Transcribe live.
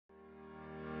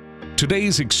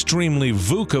Today's extremely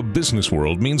VUCA business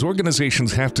world means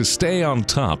organizations have to stay on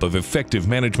top of effective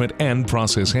management and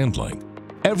process handling.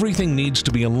 Everything needs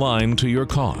to be aligned to your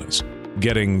cause.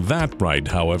 Getting that right,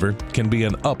 however, can be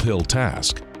an uphill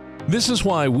task. This is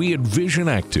why we at Vision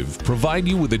Activ provide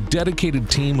you with a dedicated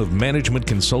team of management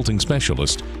consulting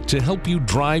specialists to help you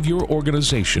drive your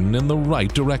organization in the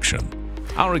right direction.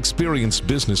 Our experienced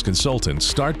business consultants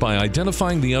start by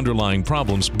identifying the underlying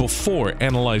problems before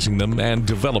analyzing them and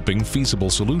developing feasible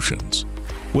solutions.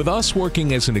 With us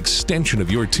working as an extension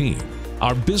of your team,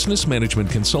 our business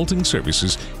management consulting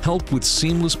services help with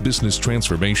seamless business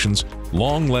transformations,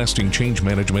 long-lasting change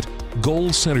management,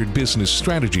 goal-centered business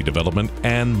strategy development,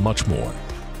 and much more.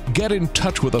 Get in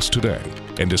touch with us today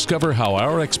and discover how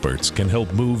our experts can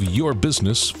help move your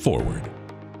business forward.